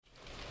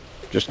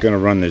Just going to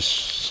run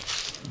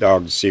this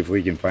dog to see if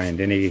we can find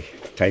any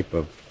type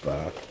of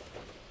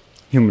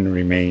human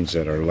remains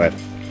that are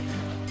left.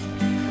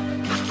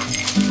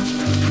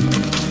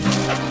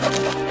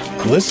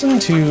 Listen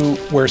to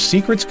Where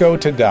Secrets Go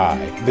to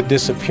Die, The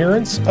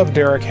Disappearance of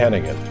Derek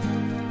Hennigan.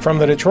 From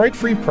the Detroit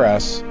Free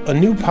Press, a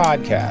new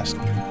podcast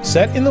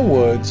set in the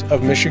woods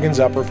of Michigan's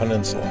Upper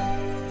Peninsula.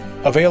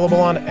 Available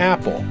on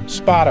Apple,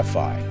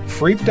 Spotify,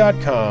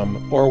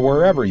 Freep.com, or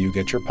wherever you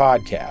get your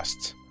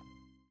podcasts.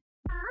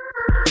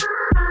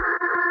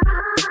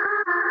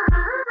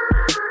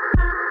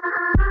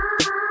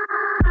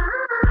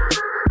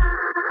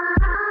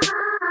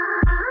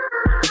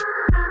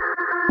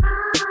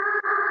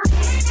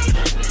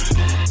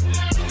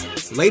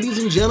 Ladies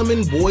and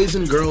gentlemen, boys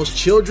and girls,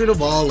 children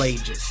of all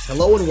ages,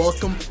 hello and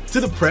welcome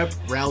to the Prep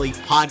Rally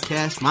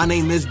Podcast. My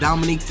name is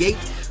Dominique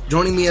Yates.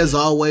 Joining me as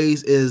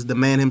always is the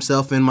man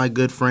himself and my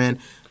good friend,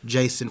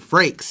 Jason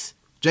Frakes.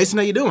 Jason,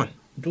 how you doing?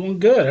 Doing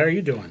good. How are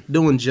you doing?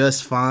 Doing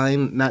just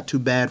fine. Not too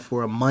bad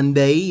for a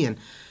Monday and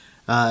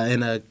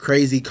in a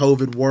crazy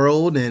COVID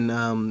world.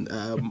 And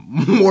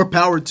more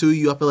power to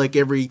you. I feel like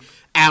every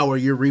hour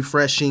you're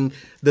refreshing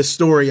the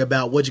story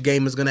about which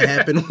game is going to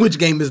happen, which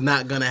game is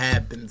not going to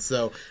happen.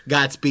 So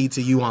Godspeed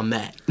to you on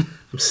that.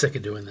 I'm sick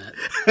of doing that.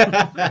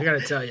 I got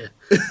to tell you.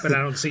 But I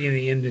don't see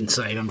any end in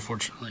sight,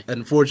 unfortunately.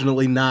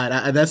 Unfortunately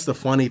not. That's the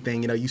funny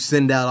thing. You know, you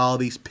send out all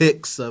these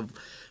picks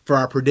for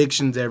our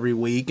predictions every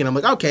week. And I'm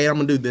like, okay, I'm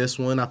going to do this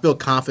one. I feel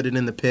confident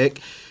in the pick.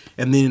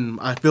 And then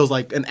it feels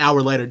like an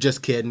hour later,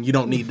 just kidding, you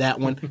don't need that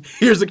one.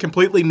 Here's a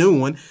completely new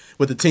one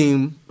with a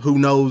team who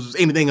knows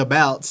anything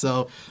about.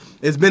 So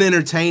it's been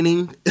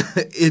entertaining,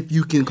 if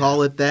you can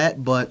call it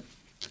that. But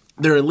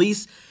there at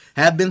least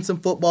have been some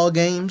football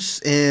games,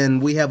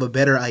 and we have a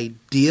better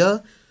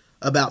idea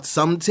about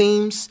some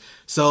teams.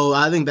 So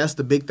I think that's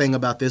the big thing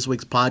about this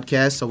week's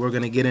podcast. So we're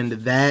going to get into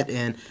that,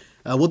 and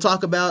we'll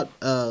talk about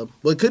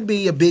what could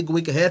be a big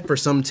week ahead for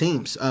some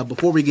teams.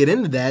 Before we get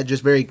into that,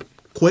 just very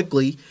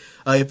quickly,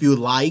 if you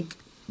like,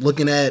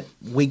 looking at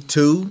week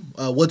 2,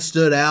 what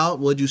stood out?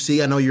 What did you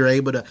see? I know you're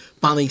able to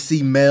finally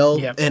see Mel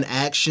in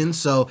action.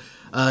 So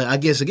I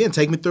guess, again,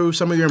 take me through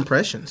some of your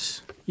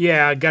impressions.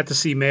 Yeah, I got to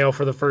see Male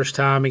for the first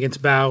time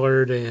against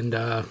Ballard, and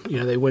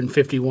they win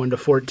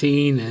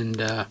 51-14,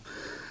 and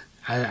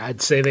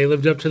I'd say they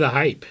lived up to the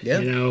hype. Yeah.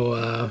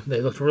 They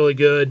looked really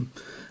good.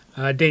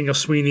 Daniel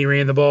Sweeney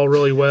ran the ball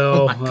really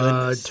well,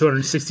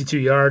 262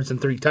 yards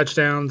and 3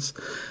 touchdowns.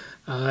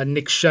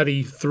 Nick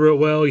Shuddy threw it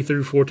well. He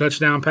threw 4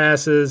 touchdown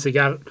passes. He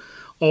got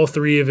all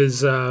 3 of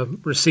his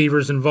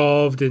receivers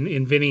involved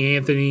in Vinny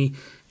Anthony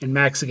and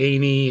Max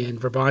Gainey and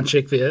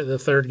Verbanchik, the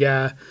third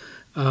guy.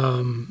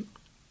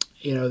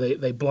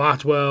 They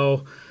blocked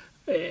well.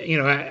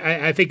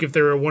 I think if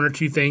there were 1 or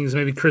 2 things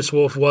maybe Chris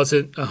Wolf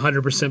wasn't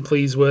 100%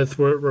 pleased with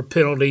were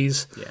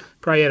penalties. Yeah.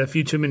 Probably had a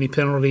few too many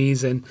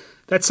penalties. And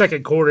that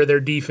second quarter, their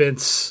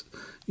defense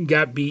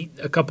got beat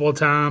a couple of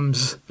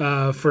times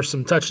for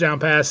some touchdown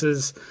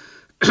passes.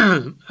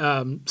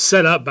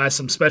 Set up by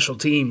some special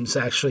teams,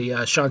 actually.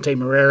 Shante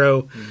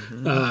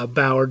Marrero,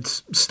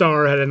 Ballard's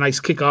star, had a nice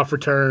kickoff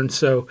return.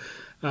 So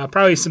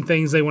probably some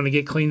things they want to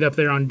get cleaned up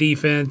there on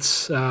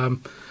defense.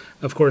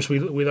 Of course, we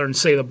learned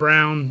Sayla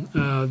Brown,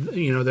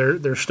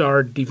 their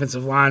star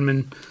defensive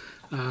lineman,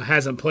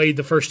 hasn't played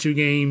the first 2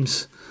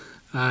 games.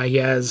 He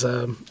has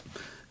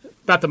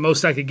about the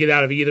most I could get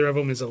out of either of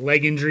them is a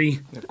leg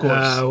injury. Of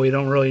course. We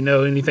don't really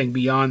know anything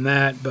beyond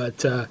that,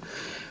 but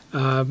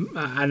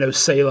I know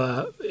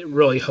Sayla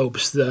really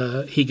hopes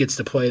he gets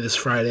to play this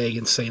Friday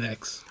against St.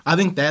 X. I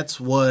think that's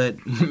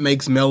what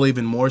makes Mel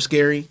even more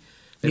scary.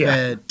 They've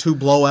had 2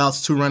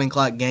 blowouts, 2 running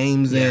clock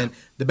games, and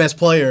the best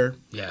player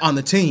on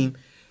the team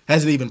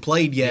hasn't even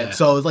played yet. Yeah.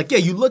 So it's like,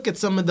 you look at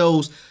some of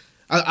those,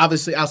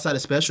 obviously outside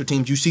of special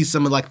teams, you see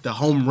some of like the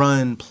home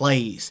run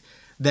plays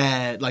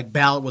that like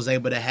Ballard was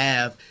able to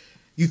have.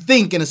 You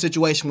think in a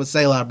situation with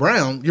Sayla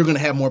Brown, you're going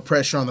to have more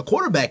pressure on the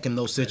quarterback in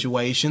those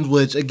situations,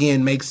 which,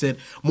 again, makes it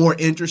more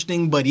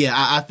interesting. But,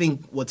 I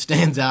think what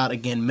stands out,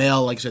 again,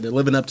 Mel, like I said, they're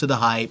living up to the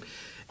hype.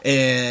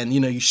 And,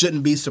 you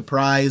shouldn't be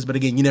surprised. But,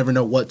 again, you never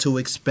know what to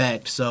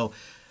expect. So,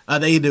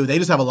 they do. They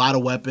just have a lot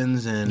of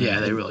weapons. And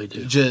they really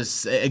do.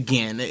 Just,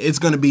 again, it's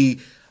going to be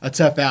a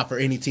tough out for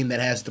any team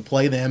that has to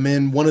play them.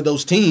 And one of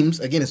those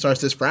teams, again, it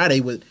starts this Friday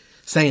with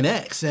St.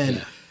 X.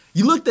 And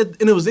you looked at,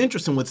 and it was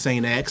interesting with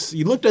St. X,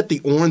 you looked at the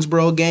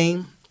Owensboro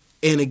game,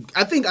 and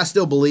I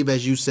still believe,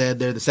 as you said,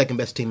 they're the second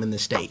best team in the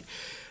state.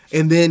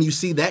 And then you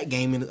see that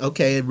game, and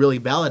okay, it really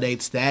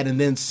validates that. And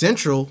then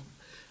Central,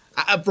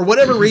 for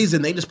whatever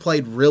reason, they just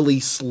played really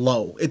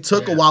slow. It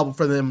took a while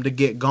for them to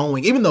get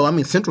going, even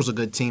though, Central's a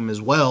good team as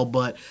well.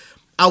 But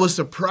I was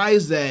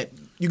surprised that,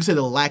 you can say,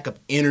 the lack of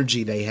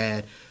energy they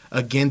had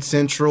against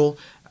Central.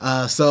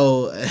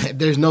 So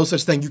there's no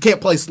such thing. You can't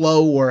play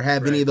slow or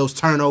have any of those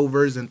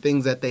turnovers and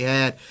things that they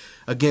had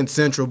against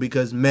Central,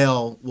 because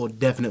Mel will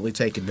definitely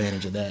take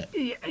advantage of that.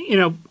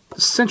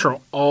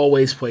 Central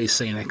always plays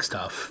St. X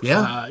tough.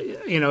 Yeah.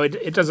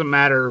 It doesn't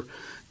matter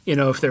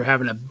if they're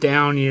having a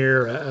down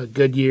year, a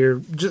good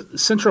year,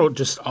 Central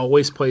just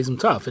always plays them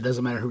tough. It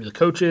doesn't matter who the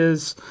coach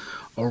is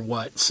or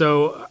what.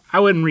 So I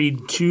wouldn't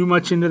read too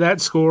much into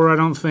that score, I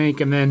don't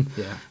think. And then,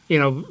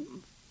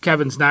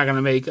 Kevin's not going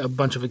to make a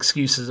bunch of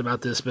excuses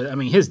about this, but, I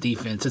mean, his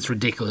defense, it's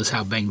ridiculous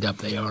how banged up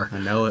they are. I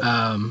know it.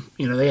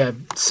 They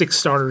had 6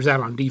 starters out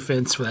on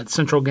defense for that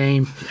Central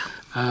game.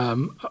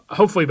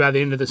 Hopefully by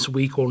the end of this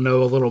week we'll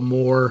know a little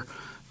more.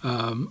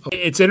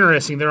 It's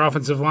interesting, their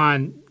offensive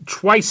line,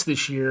 twice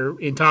this year,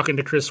 in talking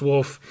to Chris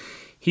Wolf,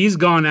 he's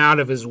gone out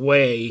of his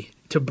way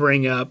to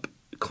bring up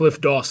Cliff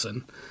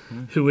Dawson,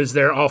 who is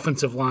their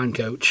offensive line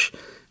coach.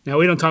 Now,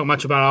 we don't talk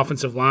much about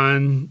offensive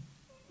line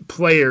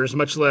players,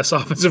 much less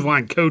offensive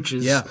line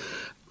coaches. Yeah.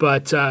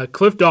 But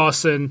Cliff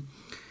Dawson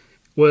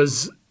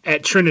was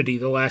at Trinity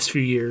the last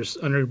few years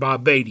under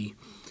Bob Beatty.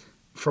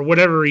 For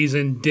whatever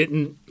reason,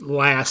 didn't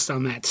last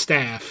on that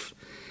staff.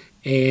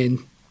 And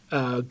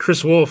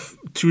Chris Wolf,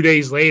 2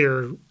 days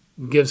later,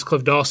 gives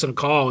Cliff Dawson a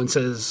call and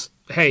says,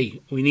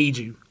 hey, we need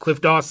you. Cliff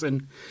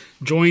Dawson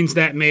joins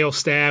that male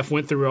staff,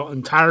 went through an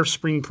entire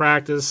spring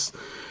practice,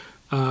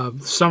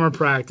 summer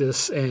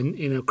practice,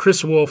 and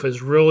Chris Wolf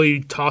has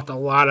really talked a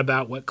lot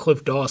about what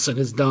Cliff Dawson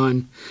has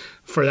done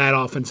for that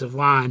offensive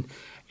line.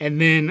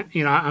 And then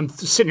I'm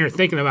sitting here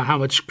thinking about how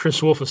much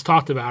Chris Wolf has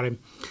talked about him,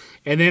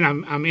 and then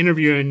I'm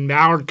interviewing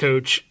Mallard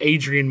coach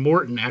Adrian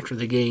Morton after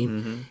the game.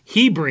 Mm-hmm.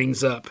 He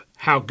brings up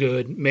how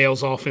good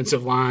Male's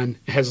offensive line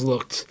has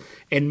looked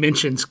and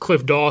mentions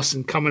Cliff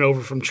Dawson coming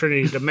over from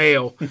Trinity to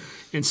Male.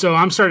 And so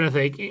I'm starting to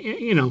think,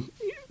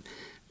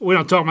 we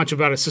don't talk much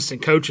about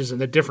assistant coaches and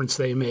the difference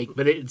they make,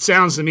 but it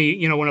sounds to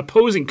me, when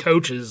opposing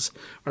coaches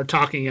are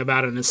talking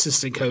about an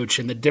assistant coach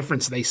and the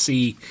difference they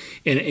see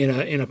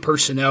in a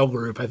personnel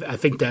group, I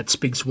think that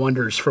speaks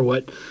wonders for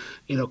what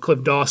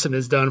Cliff Dawson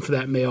has done for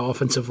that Male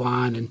offensive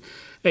line. And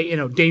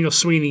Daniel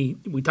Sweeney,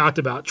 we talked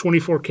about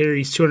 24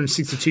 carries,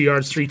 262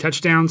 yards, 3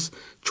 touchdowns,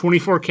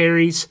 24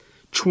 carries,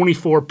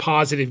 24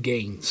 positive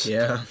gains.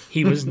 Yeah.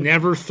 He was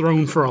never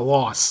thrown for a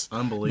loss.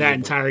 Unbelievable. That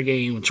entire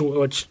game,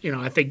 which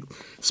I think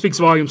speaks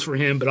volumes for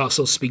him, but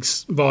also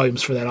speaks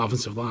volumes for that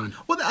offensive line.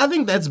 Well, I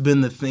think that's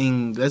been the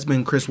thing. That's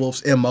been Chris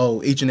Wolf's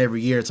MO each and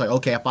every year. It's like,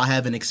 okay, if I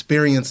have an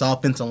experienced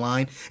offensive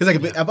line, it's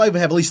like if I even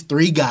have at least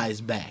 3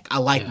 guys back, I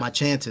like my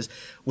chances.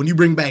 When you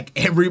bring back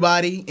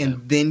everybody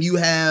and then you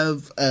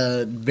have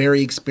a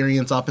very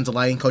experienced offensive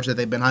line coach that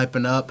they've been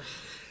hyping up,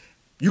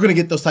 you're going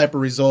to get those type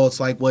of results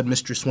like what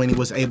Mr. Sweeney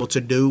was able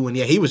to do. And,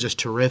 he was just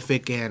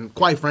terrific. And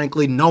quite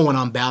frankly, no one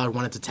on Ballard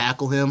wanted to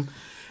tackle him.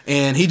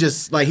 And he's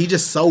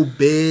just so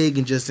big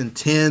and just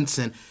intense.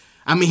 And,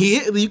 I mean,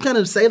 you kind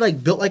of say,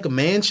 built like a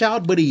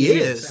man-child, but he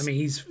is. I mean,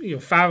 he's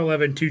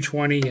 5'11",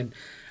 220. And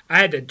I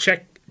had to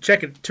check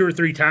it 2 or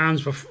 3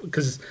 times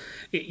because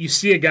you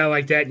see a guy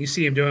like that and you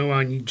see him doing well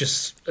and you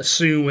just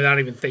assume without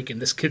even thinking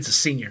this kid's a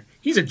senior.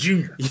 He's a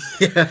junior.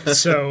 Yeah.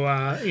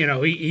 So,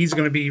 he's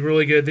going to be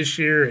really good this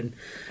year and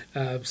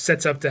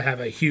sets up to have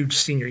a huge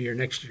senior year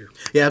next year.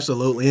 Yeah,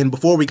 absolutely. And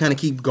before we kind of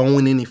keep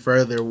going any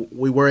further,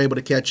 we were able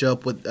to catch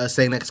up with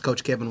St. X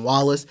coach Kevin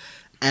Wallace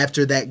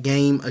after that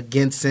game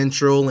against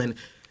Central. And,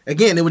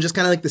 again, it was just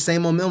kind of like the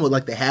same momentum.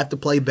 They have to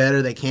play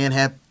better. They can't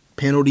have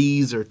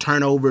penalties or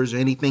turnovers or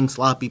anything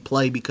sloppy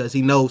play because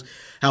he knows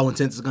how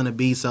intense it's going to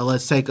be. So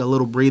let's take a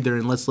little breather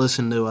and let's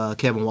listen to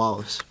Kevin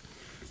Wallace.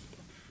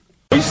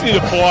 We just need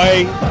to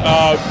play.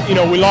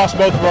 We lost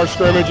both of our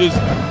scrimmages,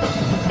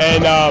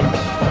 and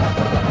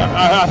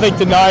I think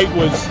tonight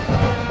was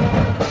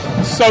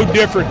so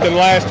different than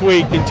last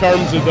week in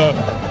terms of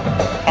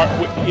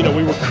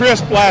we were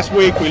crisp last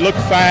week. We looked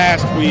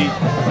fast.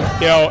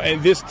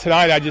 And this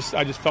tonight I just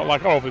felt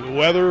like, the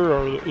weather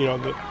or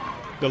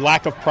the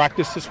lack of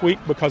practice this week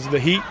because of the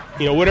heat.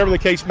 Whatever the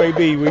case may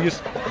be, we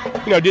just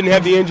didn't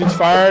have the engines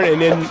firing, and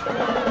then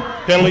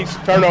penalties,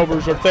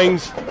 turnovers, or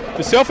things.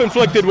 The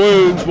self-inflicted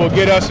wounds will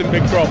get us in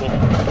big trouble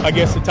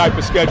against the type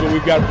of schedule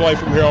we've got to play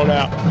from here on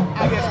out.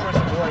 I guess first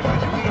and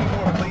foremost, you need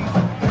more please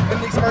in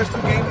these first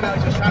 2 games now,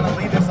 just trying to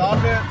lead this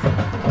offense.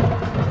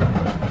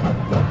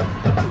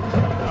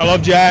 I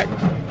love Jack.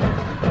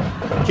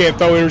 Can't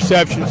throw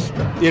interceptions.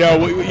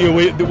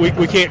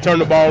 We can't turn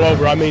the ball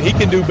over. I mean, he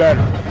can do better.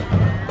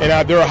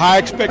 And there are high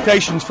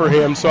expectations for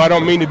him, so I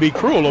don't mean to be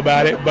cruel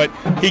about it, but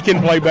he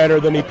can play better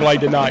than he played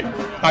tonight.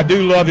 I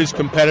do love his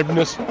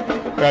competitiveness.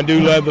 And I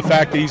do love the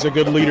fact that he's a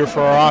good leader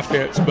for our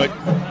offense. But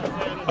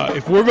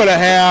if we're going to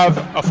have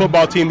a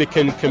football team that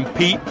can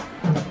compete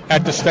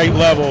at the state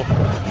level,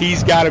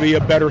 he's got to be a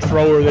better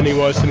thrower than he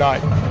was tonight.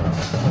 Coach,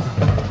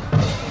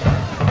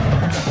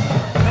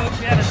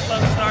 you had a slow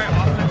start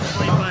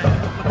offensively, but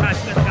Makai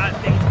Smith got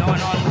things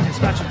going on with his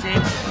special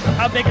teams.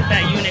 How big is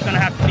that unit going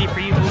to have to be for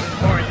you moving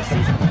forward this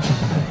season?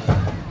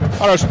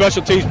 Our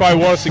special teams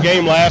probably won us the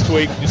game last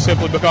week just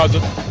simply because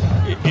it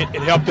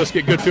helped us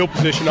get good field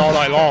position all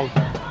night long.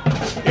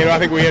 I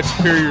think we had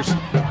superior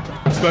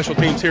special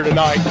teams here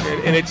tonight,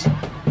 and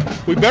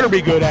we better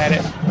be good at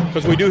it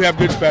because we do have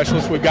good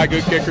specialists. We've got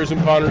good kickers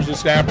and punters and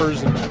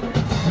snappers, and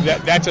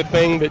that's a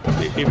thing that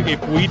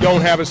if we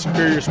don't have a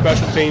superior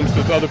special teams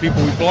to the other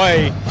people we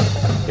play,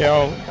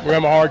 we're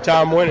having a hard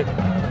time winning.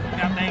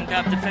 Got banged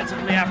up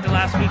defensively after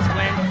last week's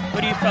win.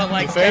 What do you felt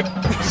like?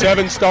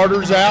 7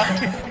 starters out.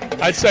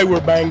 I'd say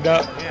we're banged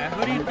up. Yeah.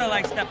 Who do you feel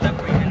like stepped up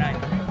for you tonight?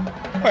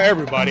 Well,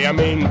 everybody. I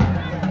mean,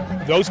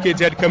 those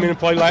kids had to come in and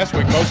play last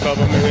week, most of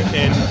them,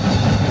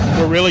 and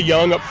we're really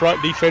young up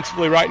front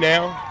defensively right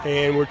now,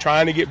 and we're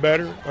trying to get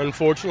better.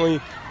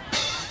 Unfortunately,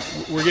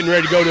 we're getting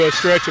ready to go to a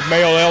stretch of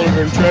Mayo,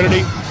 Elder, and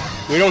Trinity.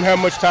 We don't have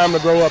much time to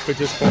grow up at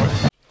this point.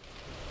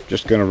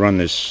 Just going to run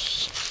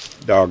this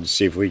dog to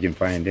see if we can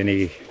find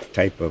any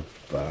type of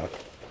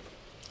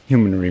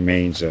human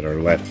remains that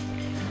are left.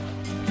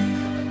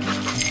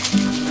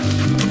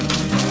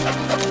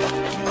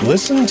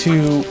 Listen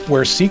to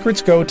Where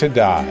Secrets Go to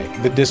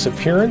Die, The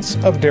Disappearance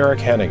of Derek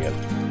Hennigan.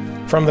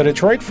 From the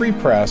Detroit Free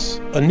Press,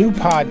 a new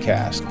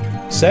podcast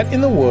set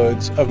in the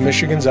woods of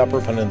Michigan's Upper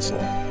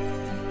Peninsula.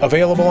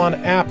 Available on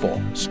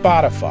Apple,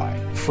 Spotify,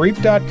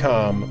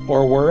 Freep.com,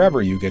 or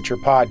wherever you get your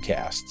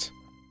podcasts.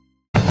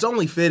 It's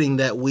only fitting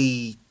that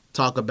we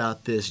talk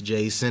about this,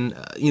 Jason.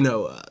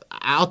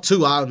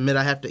 I'll admit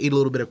I have to eat a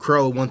little bit of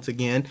crow once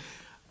again.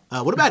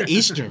 What about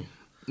Eastern?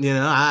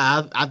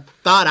 I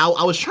thought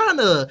I was trying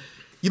to.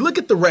 You look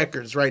at the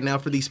records right now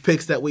for these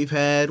picks that we've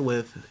had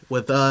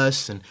with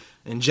us and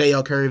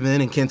J.L.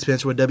 Curryman and Ken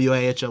Spencer with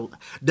WHAS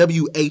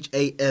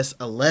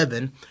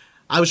 11.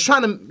 I was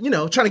trying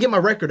to get my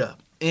record up.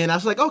 And I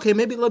was like, okay,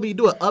 maybe let me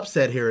do an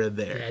upset here or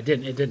there. Yeah, it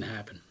didn't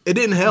happen. It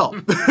didn't help.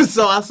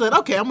 So I said,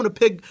 okay, I'm going to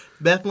pick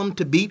Bethlehem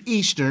to beat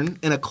Eastern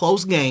in a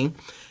close game.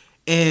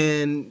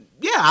 And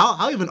yeah,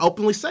 I'll even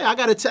openly say I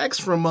got a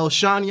text from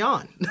Sean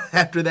Yon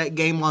after that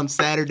game on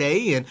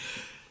Saturday. And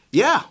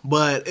yeah,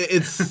 but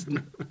it's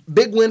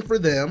big win for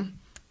them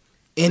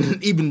and an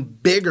even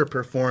bigger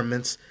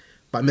performance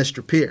by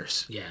Mr.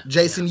 Pierce. Yeah.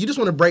 Jason, you just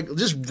want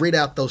to read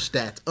out those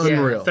stats.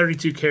 Unreal. Yeah,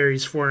 32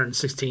 carries,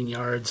 416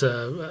 yards.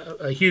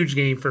 A huge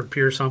game for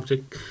Pierce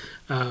Humptick.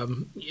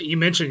 You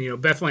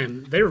mentioned,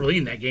 Bethlehem, they were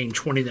leading that game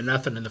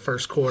 20-0 in the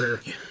first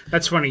quarter. Yeah.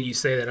 That's funny you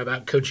say that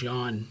about Coach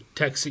Yon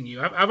texting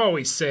you. I've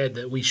always said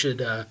that we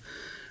should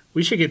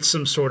get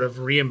some sort of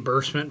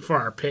reimbursement for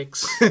our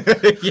picks for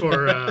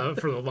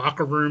the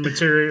locker room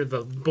material,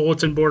 the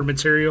bulletin board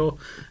material.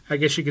 I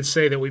guess you could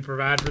say that we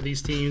provide for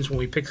these teams when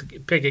we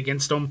pick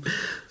against them.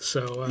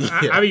 So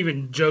I've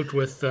even joked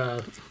with, I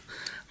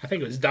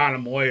think it was Donna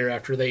Moyer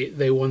after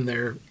they won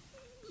their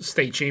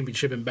state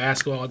championship in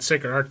basketball at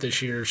Sacred Heart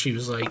this year. She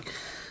was like,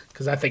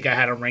 because I think I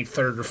had them ranked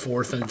 3rd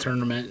or 4th in the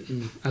tournament,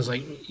 and I was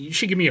like, you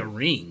should give me a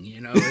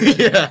ring,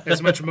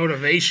 as much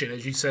motivation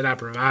as you said I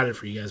provided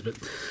for you guys. But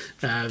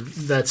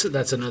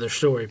that's another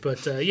story.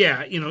 But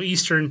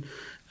Eastern,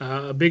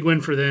 a big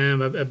win for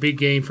them, a big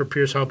game for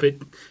Pierce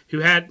Humptick, who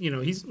had,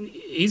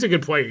 he's a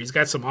good player. He's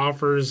got some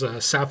offers,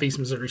 Southeast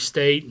Missouri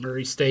State,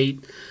 Murray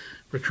State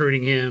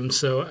recruiting him.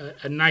 So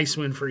a nice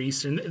win for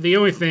Eastern. The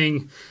only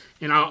thing,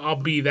 and I'll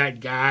be that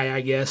guy,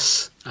 I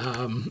guess,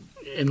 and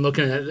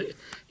looking at it,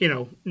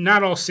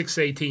 not all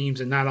 6A teams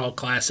and not all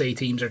Class A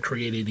teams are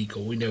created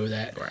equal. We know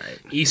that. Right.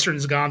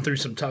 Eastern's gone through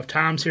some tough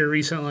times here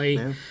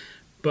recently,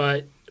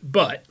 but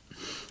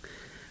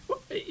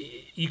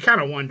you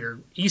kind of wonder.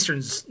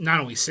 Eastern's not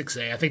only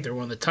 6A. I think they're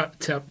one of the top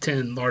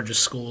 10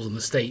 largest schools in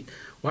the state.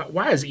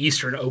 Why is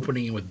Eastern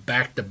opening with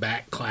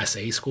back-to-back Class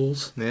A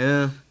schools?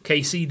 Yeah.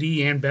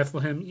 KCD and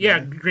Bethlehem.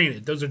 Yeah,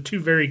 granted, those are two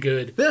very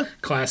good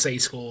Class A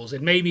schools.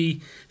 And maybe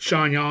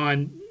Sean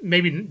Yon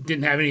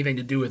didn't have anything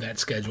to do with that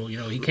schedule.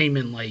 He came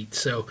in late.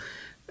 So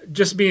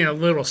just being a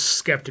little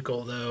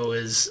skeptical, though,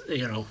 is,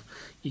 you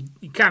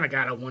kind of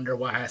got to wonder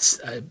why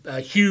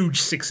a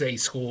huge 6A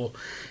school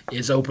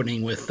is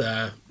opening with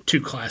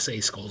two Class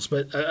A schools.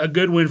 But a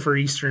good win for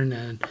Eastern,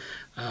 and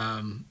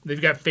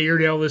they've got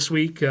Fayardale this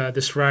week,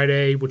 this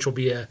Friday, which will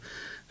be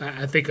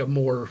I think a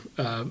more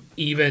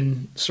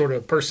even sort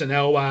of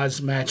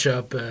personnel-wise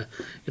matchup.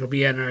 It'll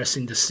be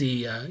interesting to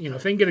see.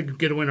 If they can get a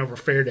good win over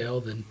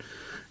Fayardale,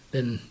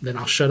 then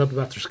I'll shut up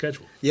about their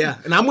schedule. Yeah,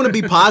 and I'm going to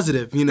be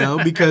positive,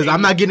 because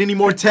I'm not getting any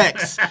more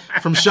texts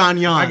from Sean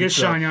Yon. I guess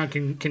Sean Yon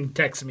can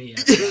text me.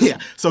 Yeah,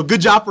 so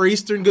good job for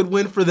Eastern, good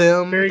win for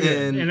them. Very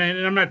good, and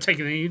I'm not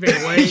taking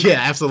anything away.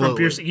 Yeah, absolutely. From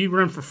Pierce. You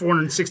run for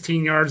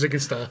 416 yards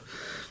against a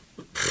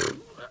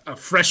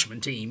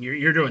freshman team.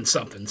 You're doing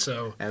something.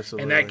 So,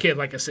 absolutely. And that kid,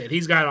 like I said,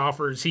 he's got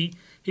offers. He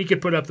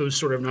could put up those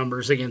sort of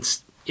numbers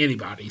against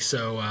anybody.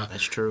 So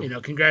that's true.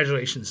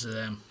 Congratulations to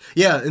them.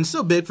 Yeah, and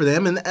still big for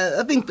them. And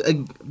I think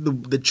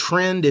the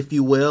trend, if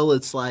you will,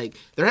 it's like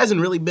there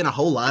hasn't really been a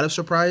whole lot of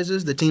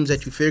surprises. The teams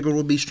that you figured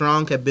would be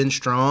strong have been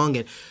strong.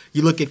 And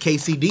you look at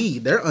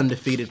KCD, they're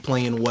undefeated,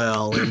 playing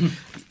well. And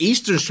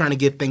Eastern's trying to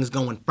get things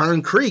going.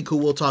 Fern Creek, who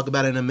we'll talk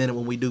about in a minute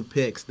when we do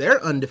picks,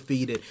 they're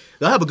undefeated.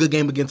 They'll have a good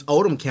game against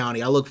Oldham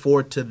County. I look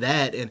forward to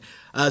that. And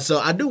so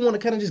I do want to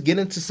kind of just get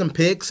into some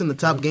picks and the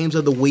top games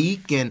of the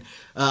week. And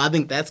I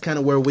think that's kind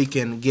of where we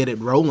can get it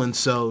rolling.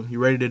 So you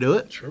ready to do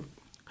it? Sure.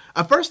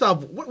 First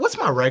off, what's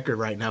my record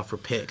right now for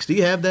picks? Do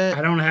you have that?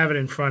 I don't have it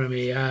in front of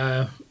me.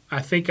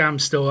 I think I'm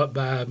still up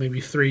by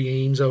maybe 3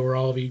 games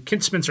overall.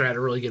 Kent Spencer had a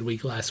really good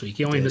week last week.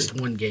 He only missed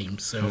 1 game,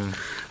 so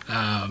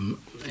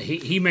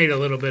he made a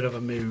little bit of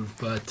a move,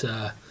 but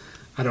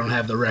I don't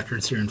have the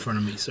records here in front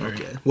of me. Sorry.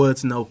 Okay. Well,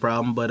 it's no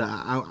problem, but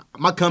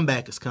my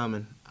comeback is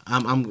coming.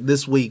 I'm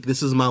this week.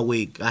 This is my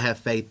week. I have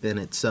faith in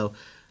it. So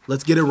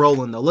let's get it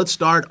rolling, though. Let's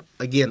start,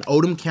 again,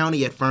 Oldham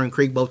County at Fern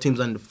Creek. Both teams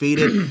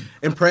undefeated.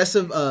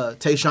 Impressive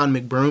Tayshawn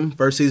McBroom,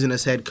 first season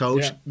as head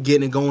coach,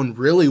 getting it going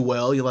really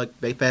well.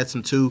 They've had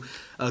some 2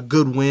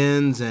 good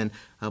wins and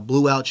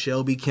blew out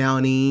Shelby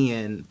County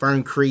and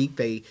Fern Creek.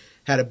 They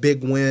had a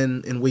big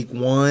win in week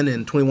 1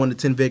 and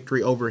 21-10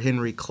 victory over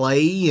Henry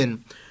Clay.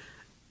 And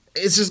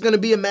it's just going to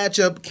be a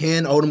matchup.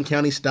 Can Oldham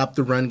County stop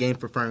the run game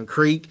for Fern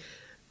Creek?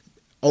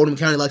 Oldham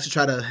County likes to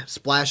try to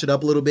splash it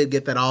up a little bit,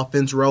 get that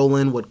offense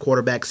rolling with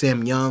quarterback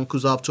Sam Young,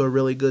 who's off to a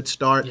really good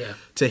start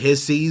to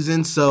his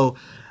season. So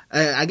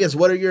I guess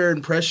what are your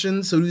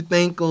impressions? Who do you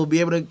think will be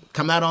able to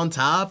come out on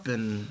top,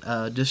 and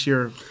just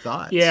your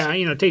thoughts? Yeah,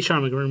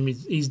 Tayshawn McBroom,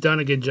 he's done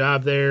a good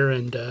job there,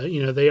 and,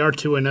 they are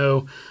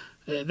 2-0.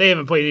 They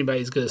haven't played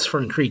anybody as good as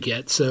Fern Creek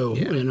yet, so,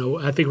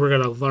 I think we're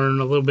going to learn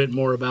a little bit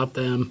more about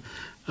them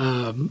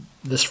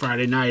this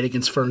Friday night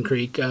against Fern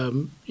Creek.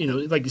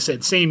 Like you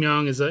said, Sam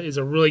Young is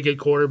a really good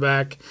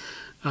quarterback.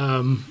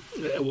 One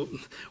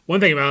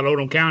thing about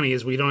Oldham County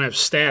is we don't have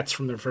stats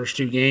from their first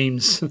 2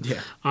 games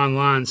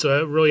online, so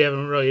I really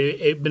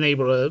haven't been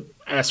able to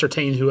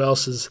ascertain who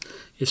else is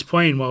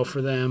playing well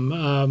for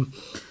them.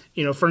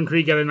 Fern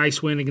Creek got a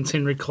nice win against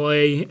Henry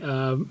Clay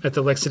at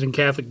the Lexington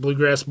Catholic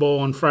Bluegrass Bowl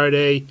on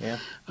Friday.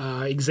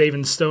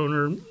 Xavier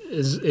Stoner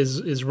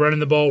is running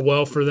the ball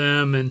well for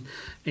them, and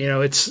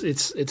it's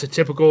a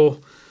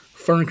typical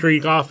Fern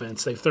Creek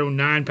offense. They've thrown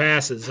 9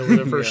 passes over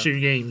their first 2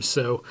 games,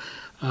 so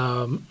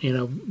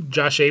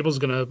Josh Abel's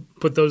going to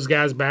put those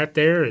guys back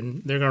there,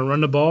 and they're going to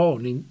run the ball,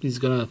 and he's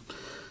going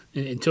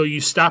to, until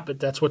you stop it,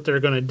 that's what they're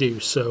going to do.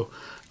 So.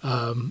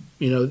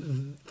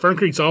 Fern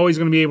Creek's always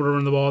going to be able to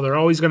run the ball. They're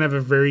always going to have a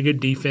very good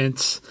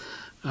defense.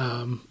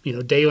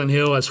 Dalen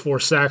Hill has 4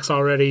 sacks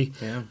already.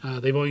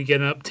 They've only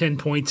gotten up 10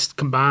 points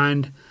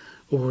combined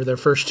over their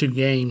first 2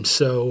 games.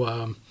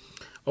 So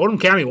Oldham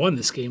County won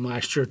this game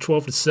last year,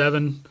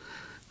 12-7.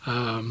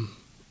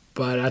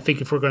 But I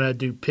think if we're going to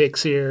do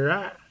picks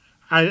here,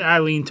 I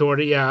lean toward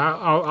it. Yeah,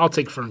 I'll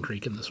take Fern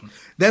Creek in this one.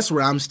 That's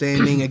where I'm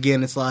standing.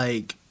 Again, it's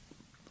like,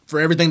 for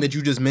everything that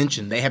you just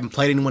mentioned, they haven't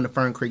played anyone of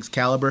Fern Creek's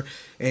caliber,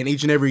 and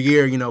each and every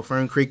year,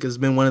 Fern Creek has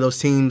been one of those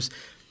teams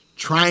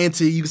trying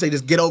to, you can say,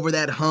 just get over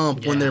that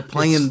hump when they're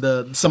playing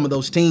some of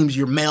those teams,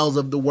 your Males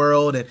of the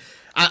world, and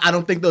I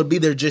don't think they'll be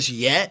there just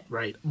yet.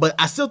 Right. But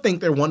I still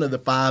think they're one of the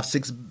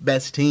 5-6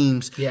 best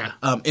teams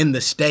in the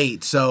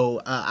state.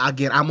 So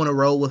again, I'm going to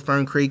roll with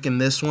Fern Creek in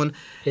this one,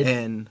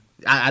 and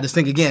I just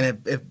think,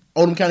 again, if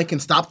Oldham County can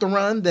stop the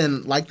run,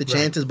 then like the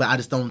chances, but I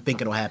just don't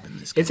think it'll happen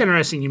this game. It's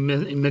interesting you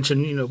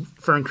mentioned,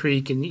 Fern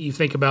Creek, and you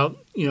think about,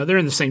 they're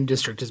in the same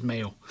district as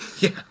Mayo.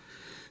 Yeah.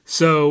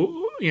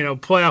 So,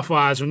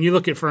 playoff-wise, when you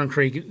look at Fern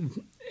Creek,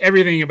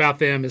 everything about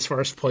them as far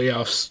as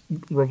playoffs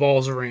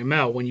revolves around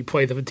Mel when you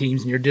play the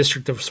teams in your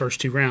district the first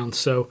 2 rounds.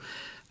 So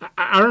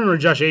I remember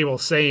Josh Abel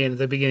saying at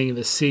the beginning of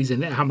the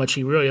season how much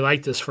he really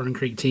liked this Fern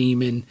Creek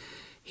team, and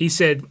he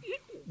said,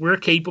 we're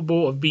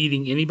capable of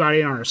beating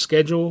anybody on our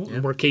schedule,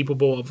 and we're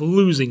capable of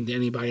losing to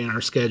anybody on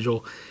our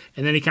schedule.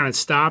 And then he kind of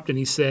stopped and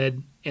he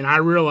said, and I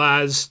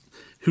realize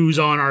who's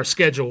on our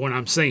schedule when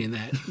I'm saying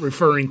that,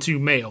 referring to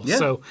Mayo.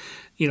 So,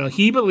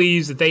 he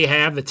believes that they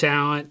have the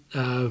talent.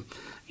 I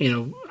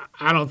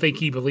don't think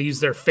he believes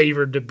they're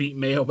favored to beat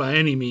Mayo by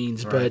any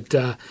means, but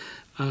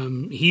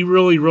he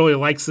really, really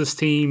likes this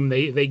team.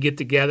 They get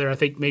together. I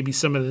think maybe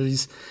some of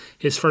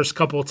his first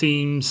couple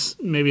teams,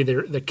 maybe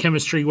the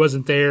chemistry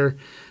wasn't there.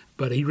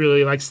 But he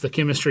really likes the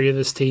chemistry of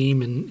this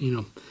team, and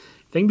if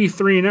they can be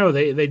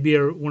 3-0, they'd be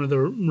one of the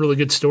really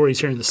good stories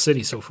here in the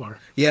city so far.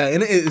 Yeah,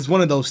 and it's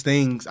one of those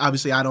things.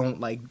 Obviously, I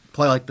don't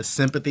play the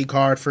sympathy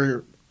card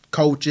for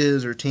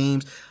coaches or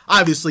teams.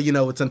 Obviously,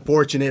 it's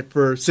unfortunate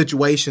for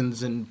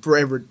situations and for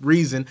every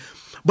reason.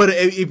 But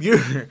if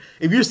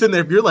you're sitting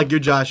there, if you're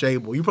Josh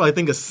Abel, you probably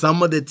think of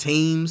some of the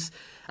teams.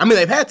 I mean,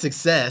 they've had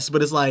success,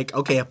 but it's like,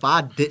 okay, if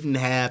I didn't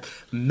have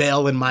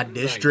Mel in my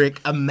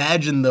district,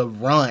 imagine the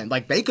run.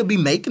 They could be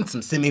making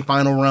some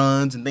semifinal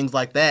runs and things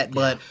like that,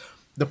 but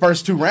the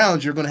first 2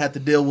 rounds, you're going to have to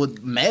deal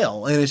with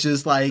Mel, and it's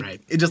just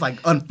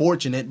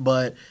unfortunate,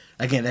 but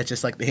again, that's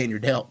just the hand you're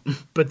dealt.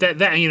 But that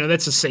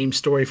that's the same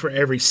story for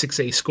every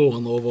 6A school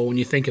in Louisville when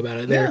you think about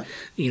it. There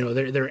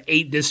are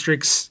 8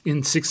 districts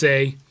in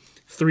 6A.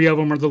 3 of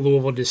them are the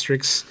Louisville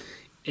districts.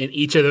 And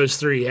each of those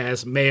 3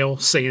 has Mayo,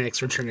 St.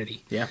 X, or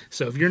Trinity. Yeah.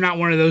 So if you're not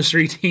one of those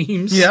 3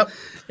 teams,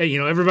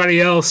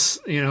 everybody else,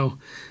 I'm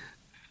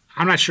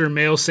not sure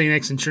Mayo, St.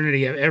 X, and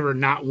Trinity have ever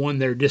not won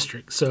their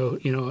district. So,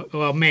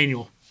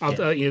 Manual. I'll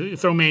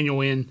throw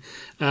Manual in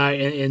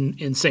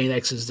St.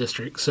 X's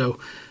district. So,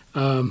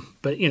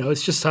 but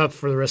it's just tough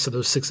for the rest of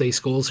those 6A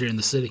schools here in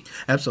the city.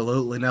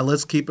 Absolutely. Now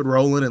let's keep it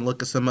rolling and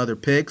look at some other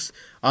picks.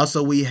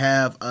 Also, we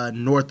have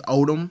North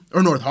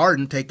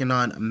Hardin taking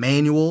on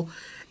Manual.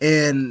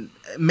 And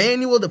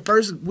Manual, the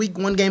first week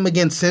one game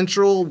against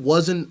Central,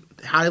 wasn't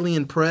highly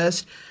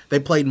impressed. They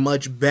played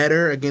much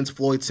better against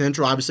Floyd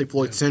Central. Obviously,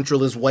 Floyd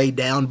Central is way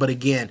down, but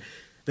again,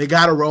 they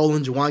got a roll,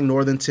 and Jawan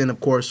Northington, of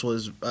course,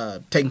 was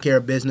taking care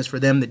of business for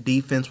them. The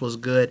defense was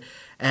good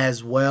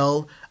as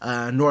well.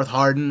 North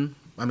Hardin,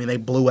 I mean, they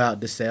blew out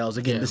DeSales.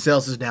 Again,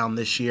 DeSales is down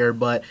this year,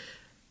 but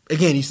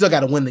again, you still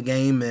got to win the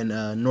game,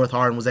 and North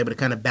Hardin was able to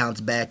kind of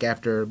bounce back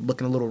after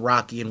looking a little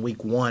rocky in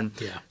week one.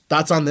 Yeah.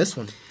 Thoughts on this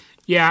one?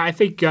 Yeah, I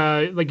think,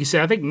 like you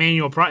said, I think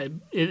Manual probably.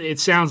 It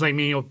sounds like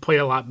Manual played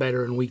a lot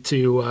better in week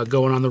 2,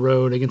 going on the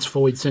road against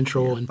Floyd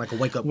Central and like a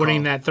wake-up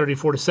winning call. that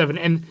 34-7.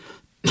 And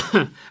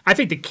I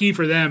think the key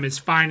for them is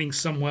finding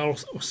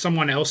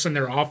someone else in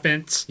their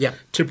offense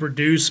to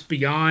produce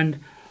beyond.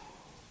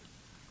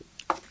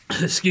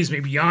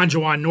 Beyond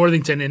Jawan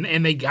Northington,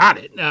 and they got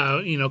it.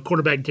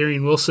 Quarterback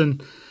Darian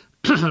Wilson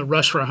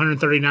rushed for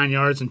 139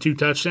 yards and 2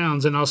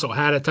 touchdowns, and also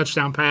had a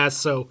touchdown pass.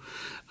 So,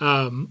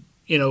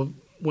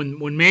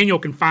 when Manual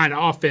can find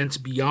offense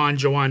beyond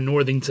Jawan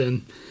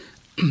Northington,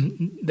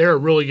 they're a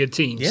really good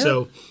team. Yeah.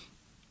 So,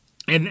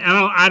 and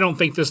I don't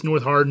think this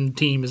North Hardin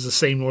team is the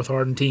same North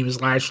Hardin team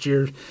as last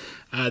year.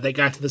 They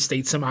got to the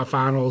state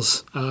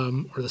semifinals,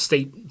 or the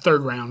state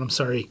third round. I'm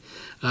sorry.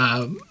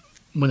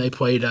 When they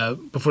played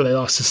before they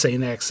lost to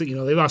St. X, they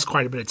lost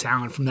quite a bit of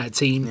talent from that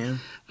team.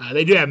 Yeah.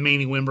 They do have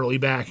Manny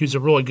Wimberly back, who's a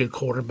really good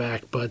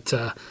quarterback, but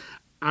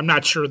I'm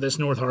not sure this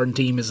North Hardin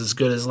team is as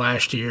good as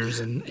last year's,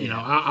 and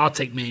I'll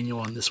take Manual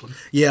on this one.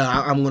 Yeah,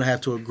 I'm going to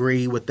have to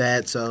agree with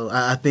that. So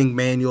I think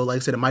Manual, like I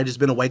said, it might have just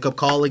been a wake-up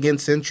call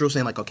against Central,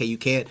 saying like, okay, you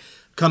can't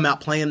come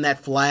out playing that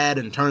flat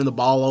and turn the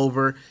ball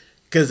over,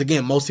 because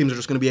again, most teams are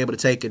just going to be able to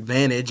take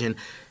advantage. And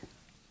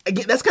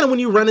again, that's kind of when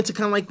you run into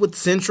kind of like with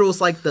Central, it's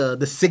like the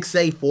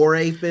 6A,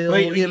 4A feel,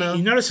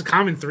 You notice a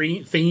common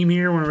theme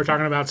here when we're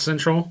talking about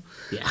Central?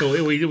 Yeah.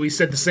 So we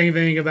said the same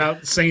thing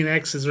about St.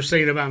 X as we're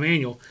saying about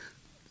Manual.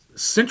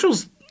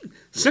 Central's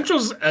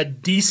a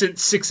decent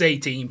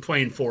 6A team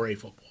playing 4A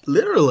football.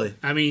 Literally.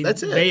 I mean,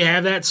 that's it. They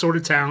have that sort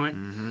of talent.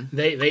 Mm-hmm.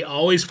 They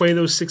always play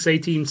those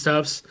 6A teams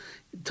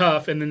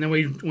tough, and then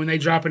when they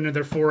drop into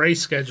their 4A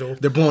schedule,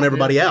 they're blowing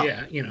everybody out.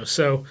 Yeah,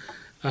 so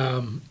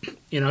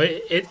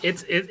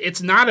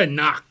it's not a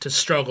knock to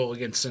struggle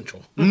against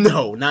Central.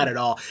 No, not at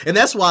all. And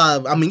that's why,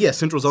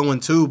 Central's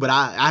 0-2, but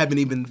I haven't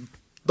even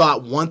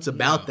thought once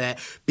about that,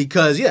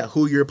 because,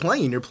 who you're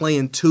playing. You're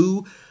playing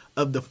 2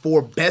 of the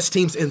 4 best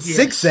teams in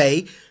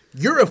 6A.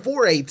 You're a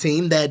 4A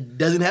team that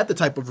doesn't have the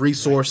type of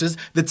resources,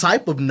 the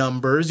type of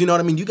numbers. You know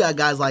what I mean? You got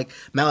guys like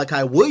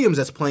Malachi Williams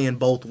that's playing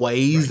both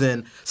ways. Right.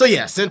 And so,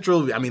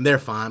 Central, they're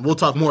fine. We'll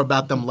talk more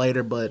about them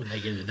later. But when they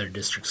get into their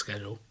district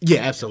schedule. Yeah,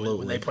 absolutely.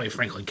 When they play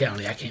Franklin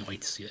County, I can't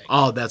wait to see that.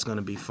 Oh, that's going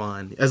to be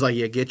fun. It's like,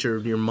 get your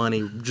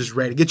money just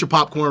ready. Get your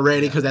popcorn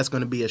ready, because that's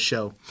going to be a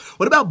show.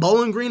 What about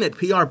Bowling Green at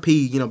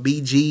PRP?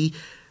 BG.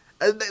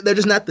 They're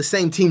just not the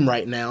same team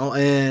right now,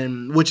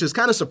 and which is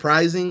kind of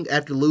surprising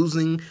after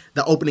losing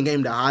the opening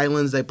game to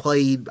Highlands. They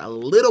played a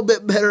little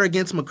bit better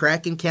against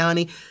McCracken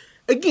County.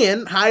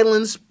 Again,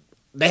 Highlands,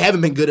 they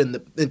haven't been good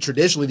in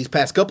traditionally these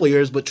past couple of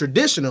years, but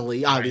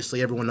traditionally,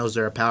 obviously, everyone knows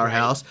they're a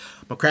powerhouse.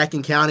 Right.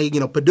 McCracken County,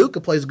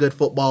 Paducah plays good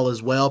football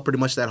as well, pretty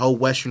much that whole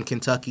western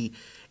Kentucky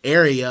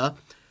area.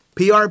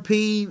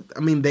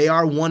 PRP, they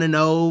are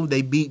 1-0.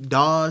 They beat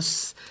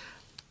Doss.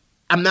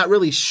 I'm not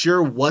really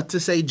sure what to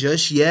say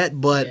just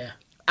yet, but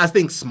I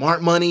think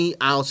smart money,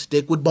 I'll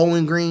stick with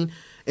Bowling Green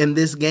in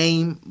this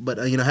game. But,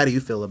 how do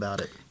you feel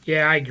about it?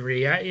 Yeah, I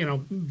agree.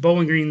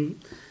 Bowling Green,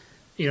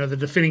 the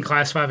defending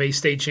Class 5A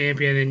state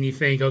champion, and you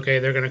think, okay,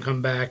 they're going to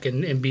come back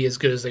and be as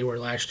good as they were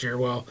last year.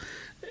 Well,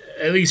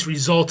 at least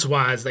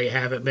results-wise, they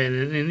haven't been.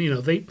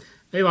 And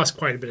they lost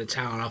quite a bit of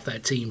talent off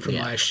that team from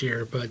last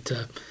year. But,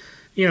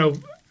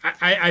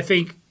 I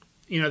think –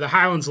 the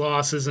Highlands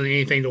loss isn't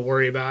anything to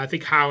worry about. I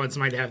think Highlands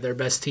might have their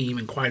best team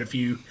in quite a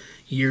few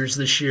years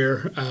this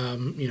year.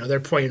 They're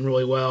playing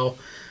really well.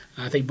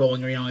 I think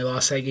Bowling Green only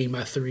lost that game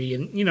by 3.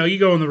 And, you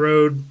go on the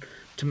road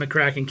to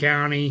McCracken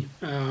County.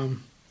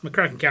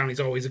 McCracken County is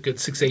always a good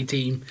 6A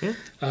team. Yeah.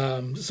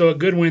 So a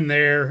good win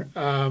there.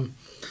 Bowling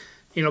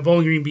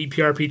Green beat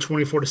PRP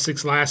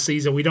 24-6 last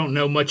season. We don't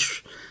know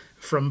much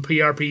from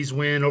PRP's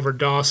win over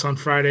Doss on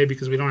Friday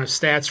because we don't have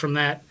stats from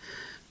that.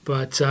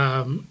 But,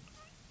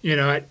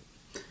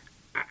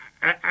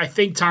 I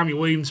think Tommy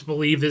Williams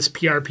believed this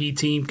PRP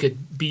team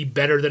could be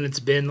better than it's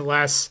been the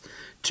last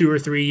 2 or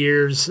 3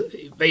 years.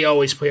 They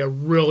always play a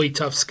really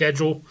tough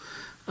schedule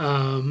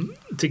to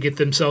get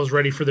themselves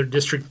ready for their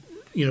district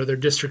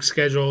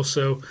schedule.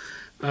 So,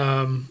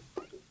 I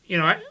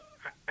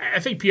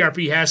think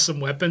PRP has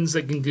some weapons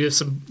that can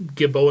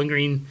give Bowling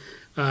Green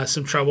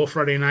some trouble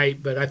Friday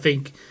night. But I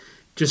think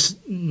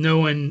just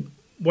knowing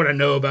what I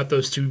know about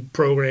those 2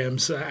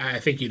 programs, I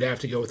think you'd have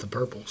to go with the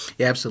Purples.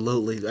 Yeah,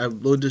 absolutely.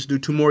 We'll just do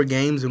 2 more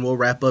games and we'll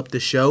wrap up the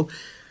show.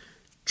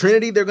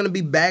 Trinity, they're going to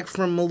be back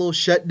from a little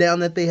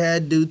shutdown that they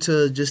had due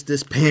to just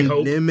this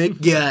pandemic.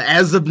 Yeah,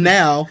 as of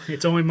now.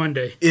 It's only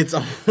Monday.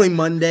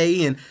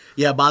 And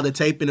yeah, by the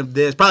taping of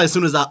this, probably as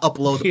soon as I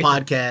upload the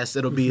podcast,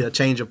 it'll be a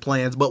change of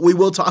plans. But we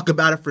will talk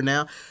about it for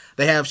now.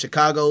 They have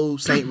Chicago,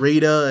 St.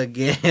 Rita.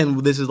 Again,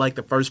 this is like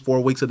the first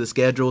 4 weeks of the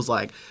schedules.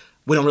 Like,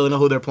 we don't really know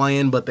who they're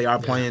playing, but they are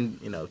playing,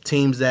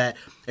 teams that,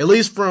 at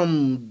least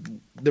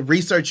from the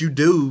research you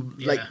do,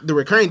 like the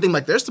recurring thing,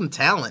 like there's some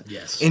talent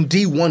in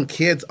D1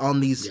 kids on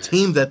these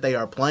teams that they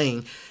are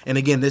playing. And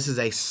again, this is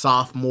a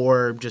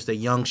sophomore, just a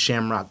young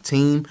Shamrock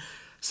team.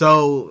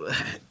 So,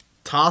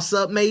 toss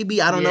up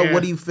maybe. I don't know.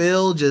 What do you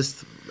feel?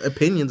 Just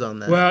opinions on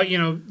that. Well,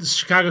 the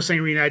Chicago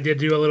St. Rita, I did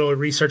do a little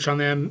research on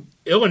them.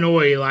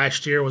 Illinois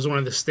last year was one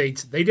of the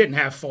states. They didn't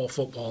have fall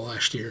football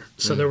last year,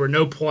 so there were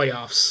no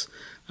playoffs.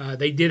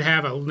 They did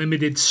have a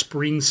limited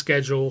spring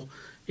schedule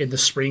in the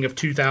spring of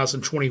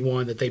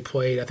 2021 that they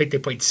played. I think they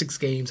played 6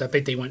 games. I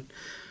think they went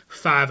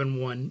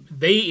 5-1.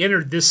 They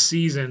entered this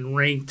season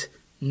ranked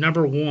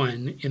number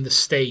 1 in the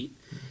state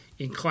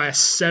in Class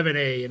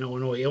 7A in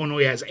Illinois.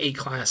 Illinois has 8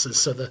 classes,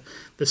 so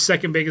the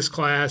second biggest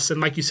class.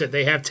 And like you said,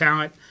 they have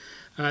talent.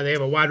 They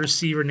have a wide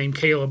receiver named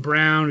Caleb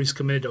Brown who's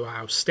committed to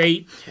Ohio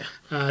State.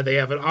 They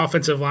have an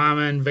offensive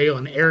lineman,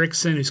 Valen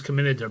Erickson, who's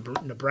committed to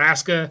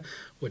Nebraska,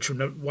 which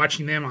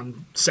watching them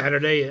on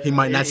Saturday. He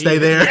might not stay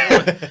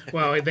there.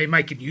 Well, they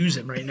might could use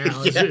him right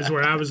now is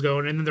where I was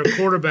going. And then their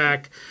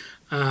quarterback,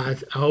 I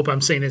hope I'm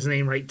saying his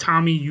name right,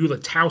 Tommy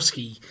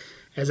Ulatowski,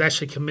 has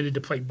actually committed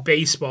to play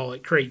baseball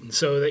at Creighton.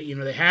 So that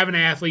they have an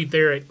athlete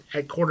there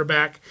at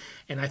quarterback.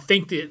 And I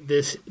think that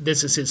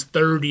this is his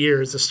 3rd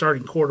year as a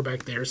starting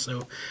quarterback there.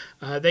 So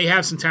they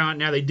have some talent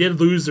now. They did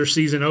lose their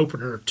season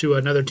opener to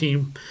another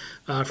team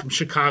from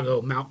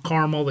Chicago, Mount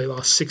Carmel. They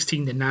lost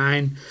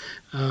 16-9.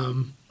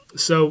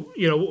 So,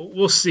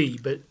 we'll see.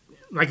 But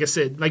like I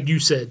said, like you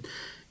said,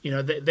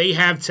 they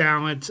have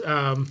talent.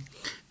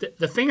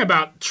 The thing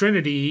about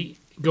Trinity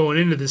going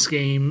into this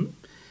game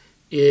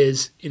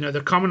is,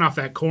 they're coming off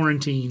that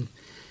quarantine.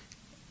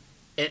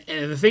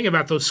 And the thing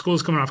about those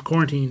schools coming off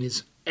quarantine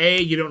is, A,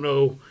 you don't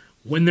know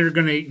when they're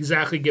going to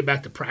exactly get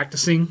back to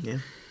practicing. Yeah.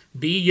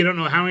 B, you don't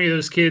know how many of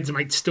those kids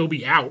might still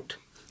be out.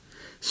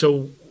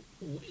 So,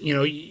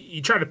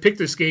 you try to pick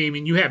this game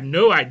and you have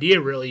no idea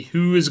really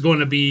who is going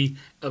to be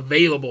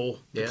available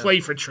to play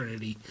for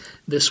Trinity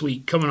this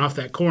week coming off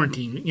that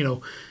quarantine.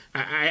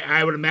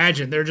 I would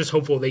imagine they're just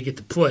hopeful they get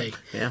to play.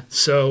 Yeah.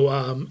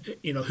 So,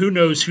 who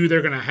knows who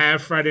they're going to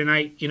have Friday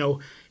night.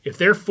 If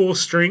they're full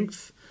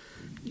strength,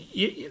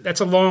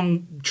 that's a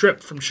long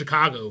trip from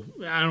Chicago.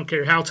 I don't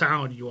care how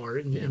talented you are.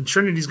 And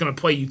Trinity's going to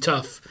play you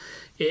tough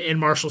in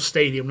Marshall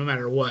Stadium no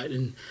matter what.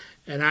 And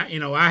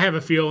I have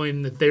a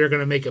feeling that they're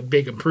going to make a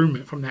big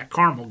improvement from that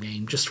Carmel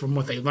game just from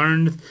what they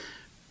learned.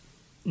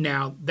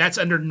 Now, that's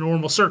under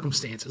normal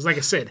circumstances. Like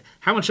I said,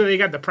 how much have they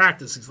got to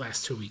practice these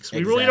last 2 weeks?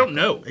 We really don't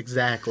know.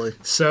 Exactly.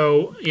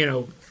 So,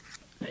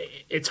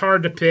 it's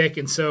hard to pick.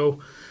 And so,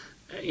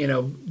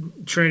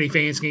 Trinity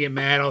fans can get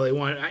mad all they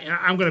want.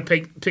 I'm going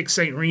to pick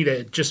St.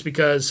 Rita just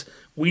because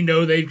we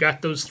know they've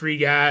got those 3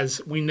 guys.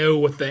 We know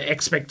what the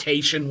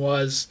expectation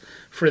was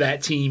for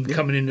that team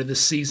coming into this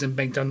season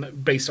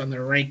based on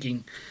their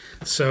ranking.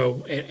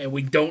 So, and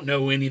we don't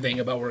know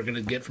anything about what we're going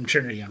to get from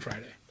Trinity on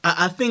Friday.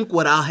 I think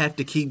what I'll have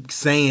to keep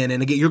saying,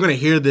 and again, you're going to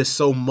hear this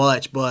so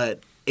much, but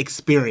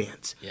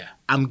experience. Yeah.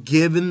 I'm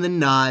giving the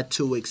nod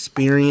to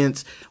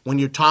experience when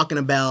you're talking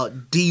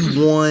about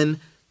D1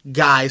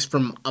 guys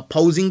from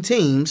opposing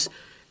teams,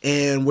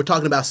 and we're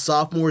talking about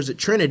sophomores at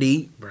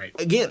Trinity. Right.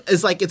 Again,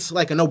 it's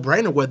like a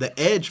no-brainer where the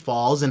edge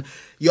falls. And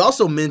you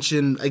also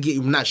mentioned,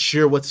 again, we're not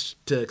sure what's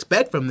to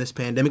expect from this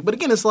pandemic, but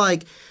again, it's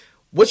like,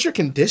 what's your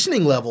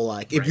conditioning level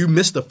like? If you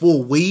missed a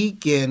full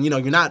week and, you're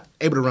not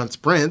able to run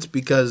sprints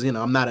because,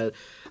 I'm not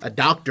a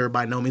doctor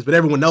by no means, but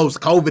everyone knows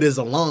COVID is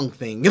a long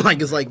thing.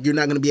 It's like you're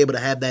not going to be able to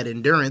have that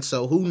endurance.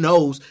 So who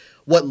knows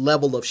what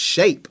level of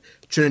shape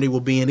Trinity will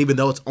be in, even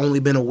though it's only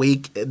been a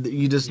week.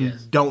 You just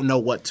don't know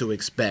what to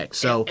expect.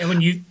 So, and when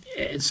you,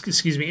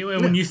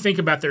 when you think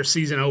about their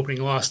season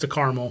opening loss to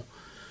Carmel,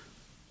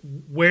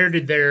 where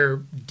did their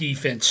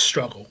defense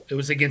struggle? It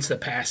was against the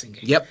passing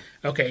game. Yep.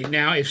 Okay,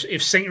 now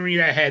if St.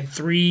 Rita had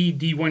 3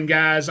 D1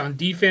 guys on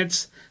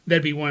defense,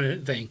 that'd be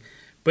one thing.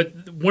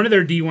 But one of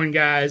their D1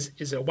 guys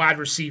is a wide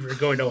receiver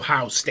going to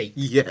Ohio State.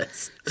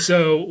 Yes.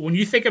 So when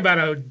you think about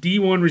a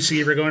D1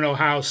 receiver going to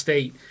Ohio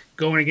State,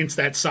 going against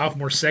that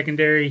sophomore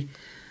secondary,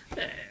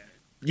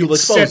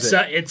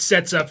 it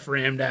sets up for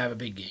him to have a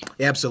big game.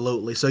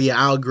 Absolutely. So,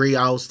 I'll agree.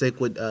 I'll stick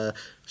with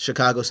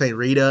Chicago St.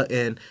 Rita,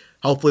 and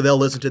hopefully they'll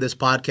listen to this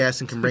podcast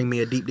and can bring me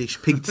a deep dish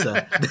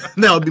pizza.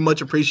 That would be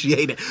much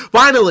appreciated.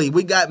 Finally,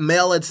 we got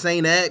Mel at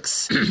St.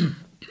 X.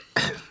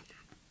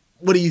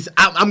 What do you?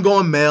 I'm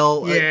going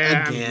Mel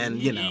again.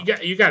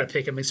 You got to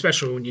pick him,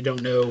 especially when you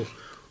don't know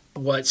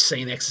what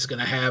St. X is going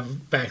to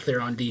have back there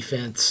on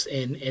defense,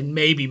 and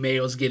maybe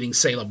Mayo's getting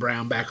Sayla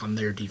Brown back on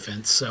their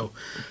defense. So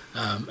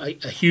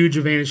a huge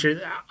advantage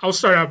here. I'll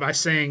start out by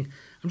saying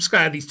I'm just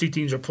glad these 2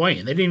 teams are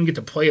playing. They didn't even get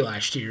to play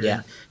last year.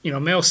 Yeah.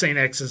 And, Mayo St.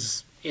 X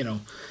is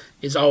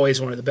is always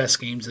one of the best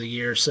games of the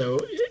year. So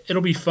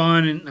it'll be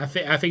fun, and I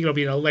think it'll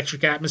be an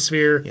electric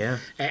atmosphere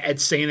at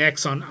St.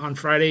 X on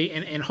Friday,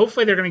 and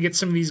hopefully they're going to get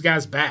some of these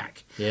guys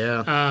back.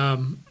 Yeah.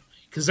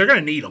 Because they're going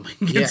to need them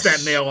against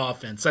that Mayo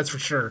offense, that's for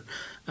sure.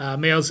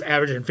 Mayo's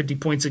averaging 50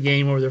 points a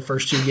game over their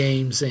first 2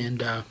 games,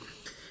 and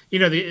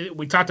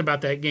we talked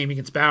about that game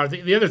against Bauer.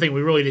 The other thing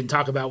we really didn't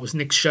talk about was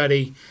Nick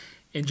Schutte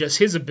and just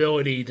his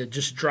ability to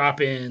just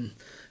drop in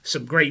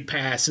some great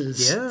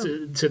passes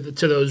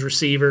to those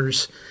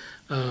receivers.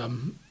 I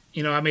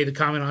made the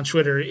comment on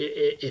Twitter,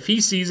 if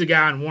he sees a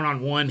guy in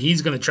one-on-one,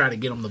 he's going to try to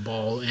get him the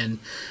ball, and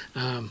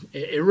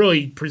it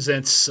really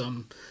presents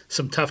some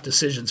tough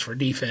decisions for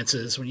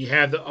defenses when you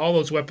have all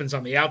those weapons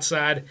on the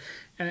outside,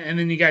 and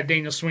then you got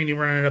Daniel Sweeney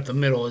running up the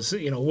middle.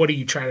 What do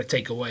you try to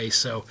take away?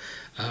 So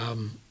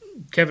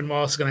Kevin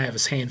Wallace is going to have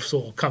his hands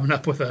full coming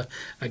up with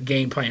a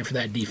game plan for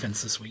that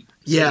defense this week.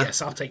 So,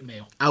 yes, I'll take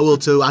Mayo. I will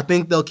too. I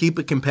think they'll keep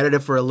it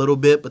competitive for a little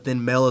bit, but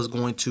then Mayo is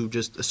going to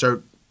just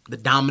assert the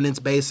dominance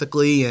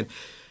basically. And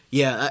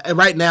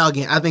right now,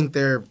 again, I think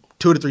they're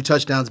 2 to 3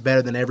 touchdowns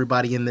better than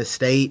everybody in this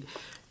state.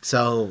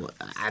 So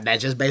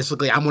that's just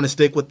basically, I'm going to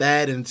stick with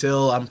that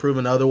until I'm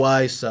proven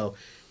otherwise. So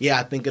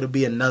I think it'll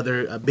be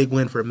a big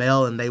win for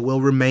Mayo, and they will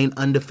remain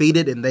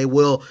undefeated, and they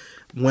will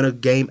win a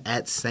game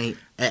at St.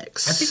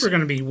 X. I think we're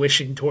going to be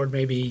wishing toward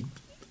maybe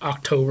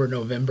October,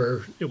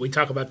 November. We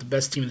talk about the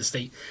best team in the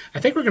state. I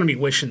think we're going to be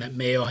wishing that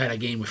Mayo had a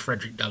game with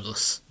Frederick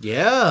Douglass.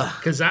 Yeah.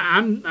 Because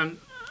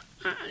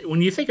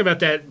when you think about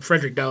that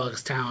Frederick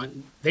Douglass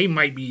talent, they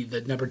might be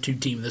the number 2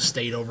 team in the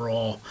state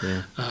overall.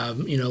 Yeah.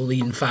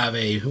 Leading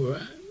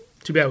 5A.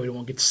 Too bad we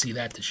won't get to see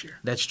that this year.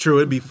 That's true.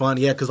 It'd be fun.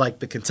 Yeah, because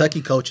the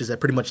Kentucky coaches have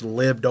pretty much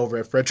lived over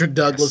at Frederick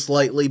Douglass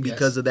lately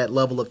because of that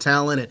level of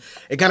talent. And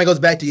it kind of goes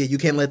back to you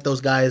can't let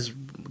those guys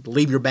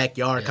leave your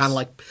backyard, kind of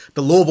like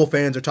the Louisville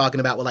fans are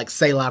talking about with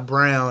Selah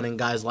Brown and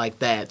guys like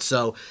that.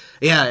 So,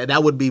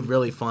 that would be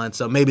really fun.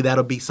 So maybe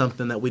that'll be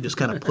something that we just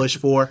kind of push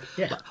for,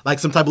 like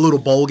some type of little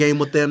bowl game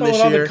with them this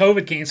year. All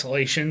the COVID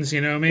cancellations,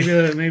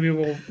 maybe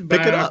we'll by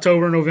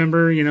October,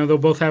 November, they'll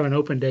both have an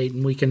open date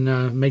and we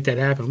can make that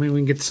happen. Maybe we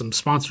can get some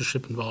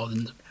sponsorship involved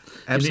in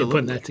Absolutely.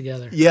 Putting that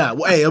together. Yeah.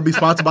 Well, it'll be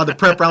sponsored by the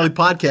Prep Rally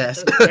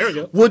Podcast. There we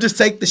go. We'll just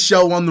take the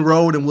show on the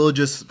road and we'll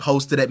just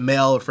host it at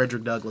Mayo or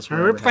Frederick Douglass.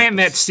 We're planting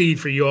that seed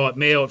for you all at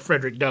Mayo at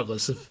Frederick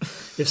Douglass.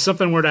 If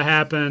something were to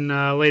happen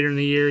later in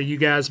the year, you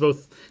guys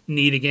both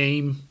need a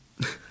game.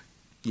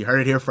 You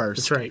heard it here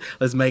first. That's right.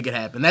 Let's make it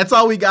happen. That's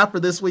all we got for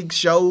this week's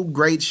show.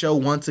 Great show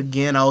once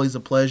again. Always a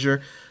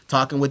pleasure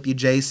talking with you,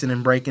 Jason,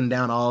 and breaking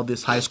down all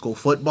this high school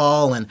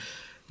football. And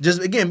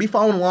just, again, be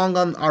following along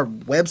on our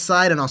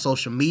website and on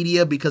social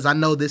media, because I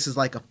know this is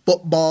like a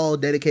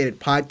football-dedicated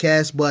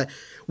podcast, but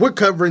we're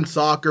covering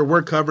soccer,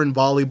 we're covering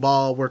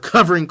volleyball, we're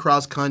covering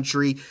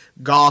cross-country,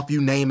 golf,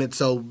 you name it.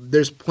 So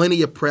there's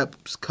plenty of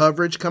preps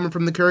coverage coming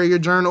from the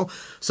Courier-Journal.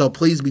 So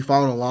please be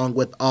following along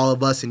with all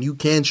of us, and you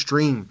can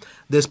stream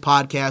this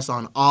podcast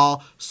on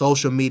all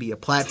social media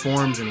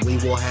platforms, and we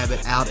will have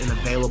it out and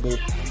available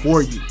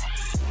for you.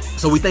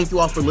 So we thank you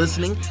all for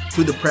listening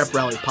to the Prep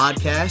Rally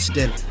Podcast,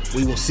 and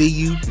we will see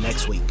you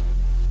next week.